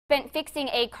spent fixing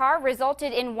a car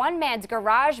resulted in one man's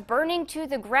garage burning to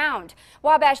the ground.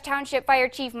 Wabash Township Fire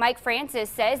Chief Mike Francis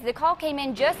says the call came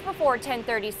in just before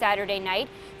 10:30 Saturday night.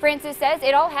 Francis says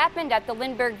it all happened at the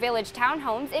Lindbergh Village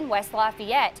Townhomes in West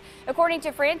Lafayette. According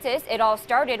to Francis, it all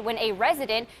started when a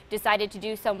resident decided to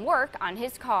do some work on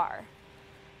his car.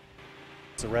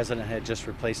 The resident had just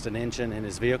replaced an engine in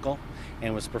his vehicle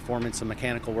and was performing some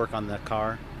mechanical work on the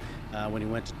car. When he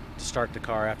went to start the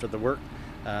car after the work,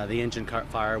 the engine caught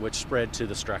fire, which spread to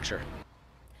the structure.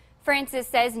 Francis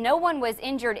says no one was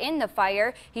injured in the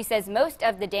fire. He says most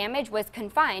of the damage was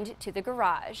confined to the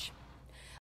garage.